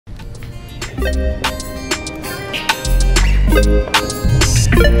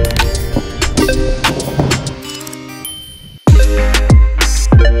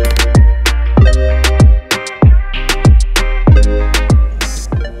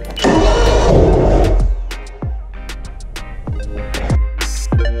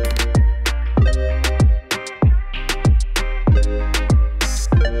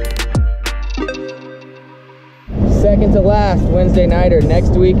Second to last Wednesday nighter.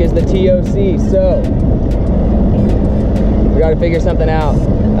 Next week is the TOC, so we got to figure something out.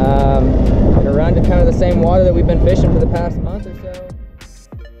 Gonna run to kind of the same water that we've been fishing for the past month or so.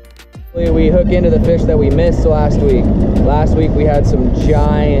 Hopefully we hook into the fish that we missed last week. Last week we had some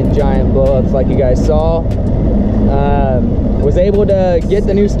giant blow-ups like you guys saw. Was able to get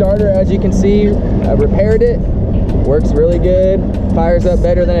the new starter, as you can see. Repaired it. Works really good, fires up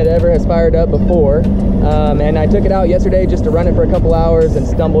better than it ever has fired up before. And I took it out yesterday just to run it for a couple hours and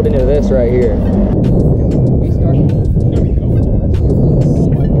stumbled into this right here. We start. There we go. Oh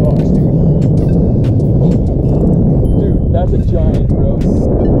my gosh, dude. Dude, that's a giant, bro.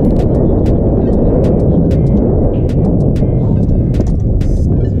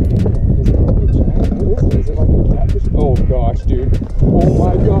 Is it like a catfish? Oh gosh, dude. Oh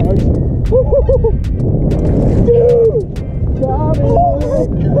my gosh. Dude! Got it! Oh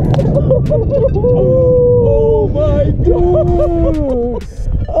my god!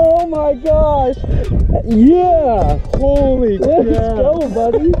 Oh my gosh! Yeah! Holy crap! Let's go,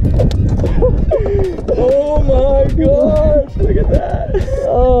 buddy! Oh my gosh! Look at that!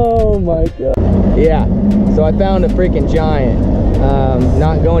 Oh my god! Yeah, so I found a freaking giant.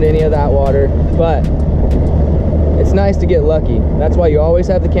 Not going to any of that water, but it's nice to get lucky. That's why you always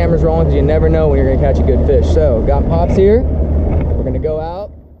have the cameras rolling, because you never know when you're going to catch a good fish. So, got Pops here. We're going to go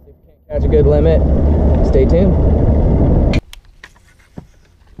out. If you can't catch a good limit, stay tuned.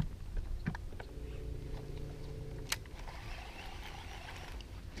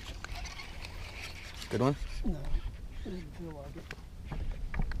 Good one? No, I didn't feel like it.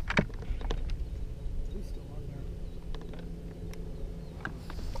 He's still on there.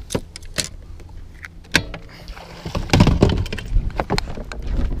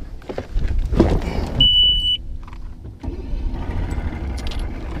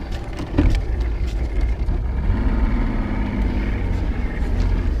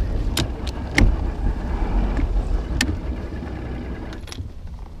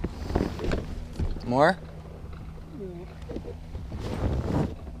 More?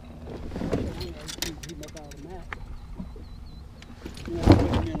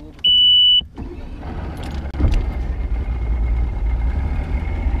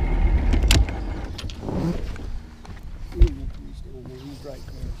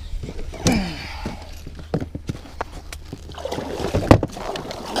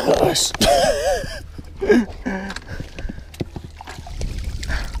 Gosh.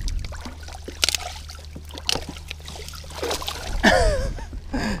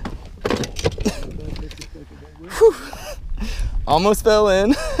 Almost fell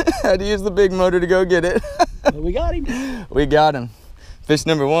in. Had to use the big motor to go get it. But we got him. We got him. Fish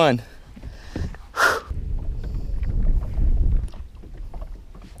number one.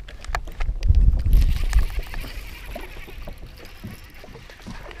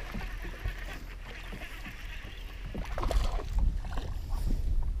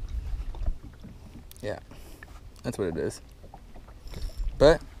 Yeah, that's what it is.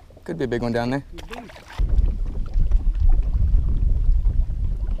 But could be a big one down there.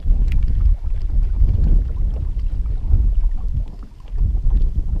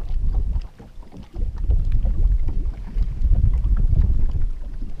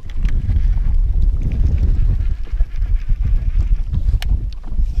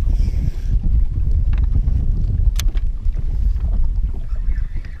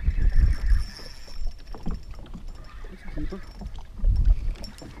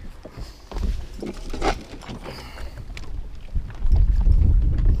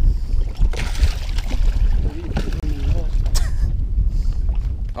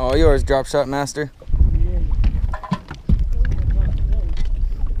 All yours, drop shot master.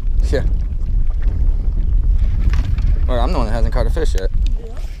 Yeah. Well, I'm the one that hasn't caught a fish yet.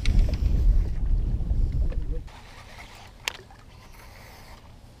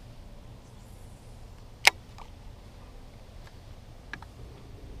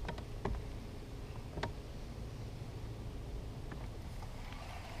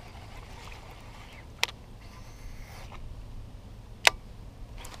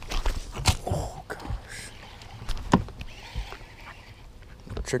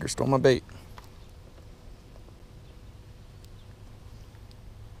 Trigger stole my bait.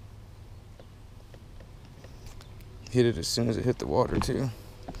 Hit it as soon as it hit the water too.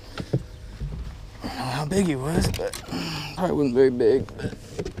 I don't know how big he was, but probably wasn't very big. But.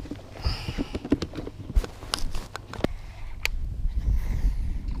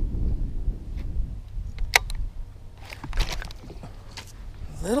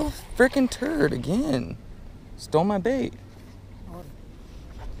 Little freaking turd again. Stole my bait.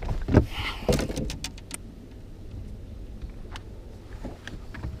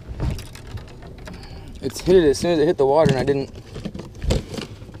 It's hit it as soon as it hit the water, and I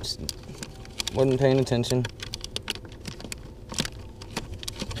wasn't paying attention.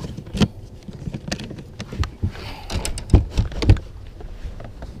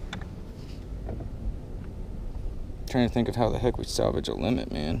 Trying to think of how the heck we salvage a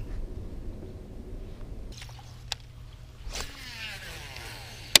limit, man.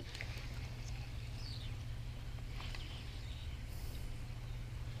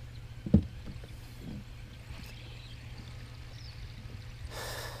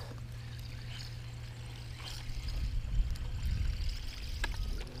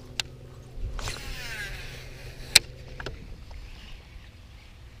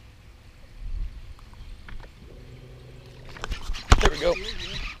 There we go.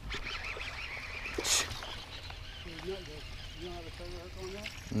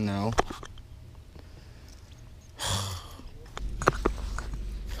 No.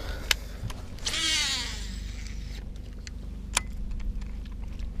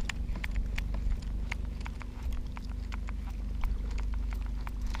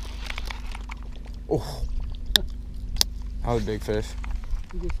 Oh, that was a big fish.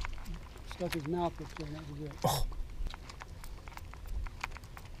 He just stuck his mouth up there, that was it. Oh.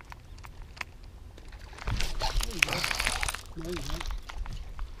 There you go.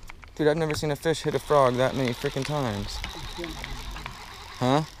 Dude, I've never seen a fish hit a frog that many freaking times.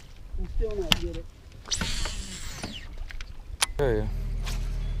 Huh? I'm still not get it. Show you.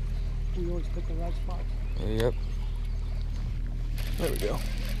 You always pick the right spots. Yep. There we go.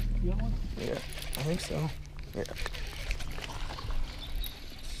 You got one? Yeah, I think so. Yeah.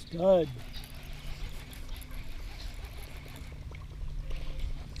 Stud.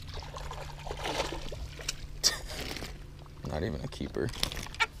 Not even a keeper.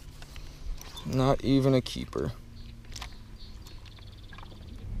 Not even a keeper.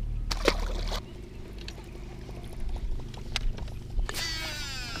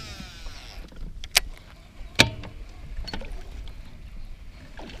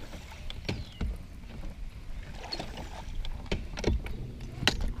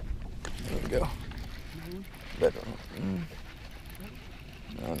 There we go. Better.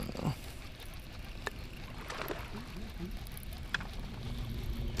 I don't know.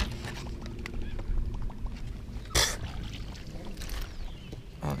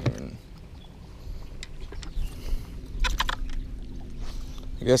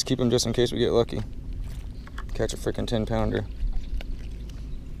 I guess keep them just in case we get lucky. Catch a freaking 10-pounder.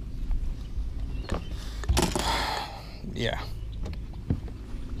 Yeah.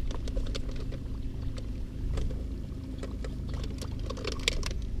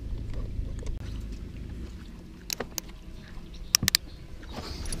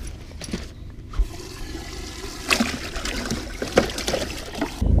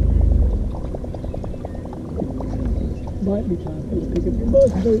 Might be time for you to pick up your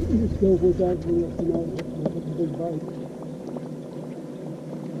buzz bait. You just go without the big bite.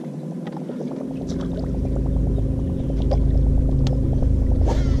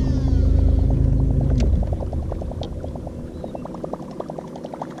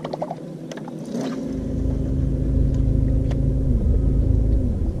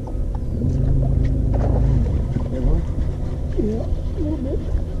 Yeah, a little bit.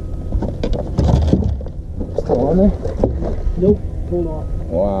 Still on there? Nope, pulled off.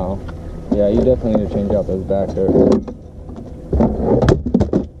 Wow. Yeah, you definitely need to change out those back hooks.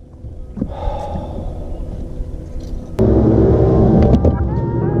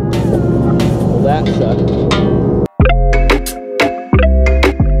 Well, that sucked.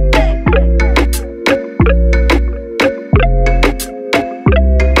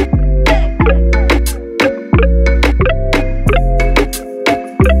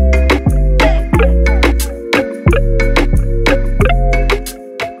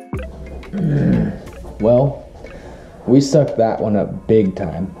 Well, we sucked that one up big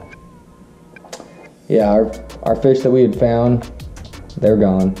time. Yeah, our fish that we had found, they're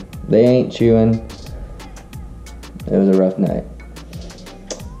gone. They ain't chewing. It was a rough night.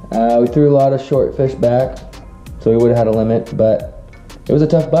 We threw a lot of short fish back, so we would have had a limit, but it was a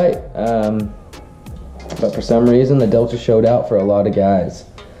tough bite. But for some reason, the Delta showed out for a lot of guys.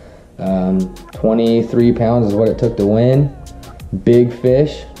 23 pounds is what it took to win. Big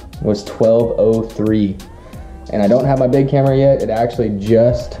fish was 12.03. And I don't have my big camera yet. It actually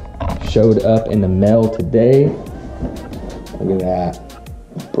just showed up in the mail today. Look at that,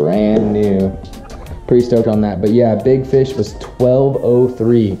 brand new. Pretty stoked on that. But yeah, big fish was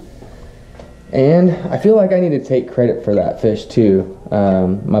 12.03. And I feel like I need to take credit for that fish too.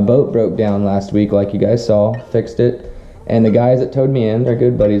 My boat broke down last week, like you guys saw, fixed it. And the guys that towed me in, they're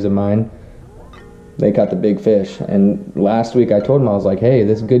good buddies of mine, they caught the big fish. And last week I told them, I was like, hey,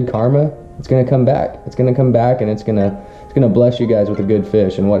 this good karma, it's gonna come back. It's gonna come back and it's gonna bless you guys with a good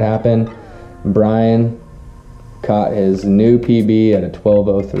fish. And what happened? Brian caught his new PB at a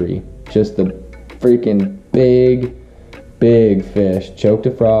 12.03. Just the freaking big fish. Choked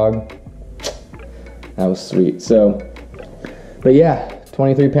a frog. That was sweet. So, but yeah,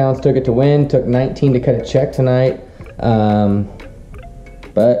 23 pounds took it to win. Took 19 to cut a check tonight. But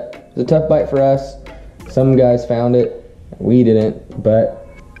it was a tough bite for us. Some guys found it. We didn't. But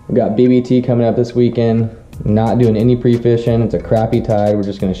we got BBT coming up this weekend. Not doing any pre-fishing. It's a crappy tide. We're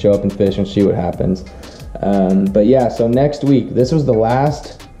just going to show up and fish and see what happens. But yeah, so next week, this was the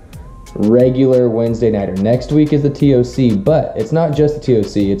last regular Wednesday nighter. Next week is the TOC, but it's not just the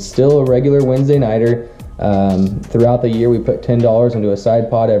TOC. It's still a regular Wednesday nighter. Throughout the year, we put $10 into a side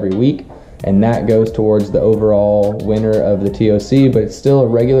pot every week, and that goes towards the overall winner of the TOC, but it's still a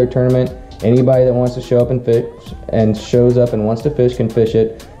regular tournament. Anybody that wants to show up and fish and shows up and wants to fish can fish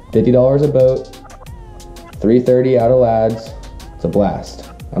it. $50 a boat, $330 out of lads. It's a blast.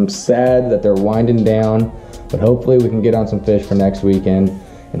 I'm sad that they're winding down, but hopefully we can get on some fish for next weekend,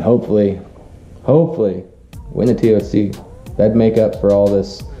 and hopefully win the TOC. That'd make up for all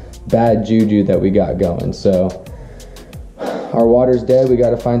this bad juju that we got going. So our water's dead. We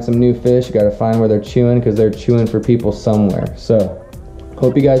got to find some new fish. Got to find where they're chewing, because they're chewing for people somewhere. So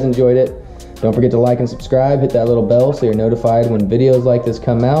hope you guys enjoyed it. Don't forget to like and subscribe. Hit that little bell so you're notified when videos like this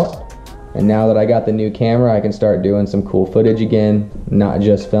come out. And now that I got the new camera, I can start doing some cool footage again, not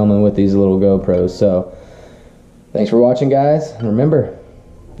just filming with these little GoPros. So thanks for watching, guys. And remember,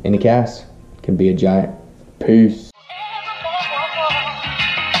 any cast can be a giant. Peace.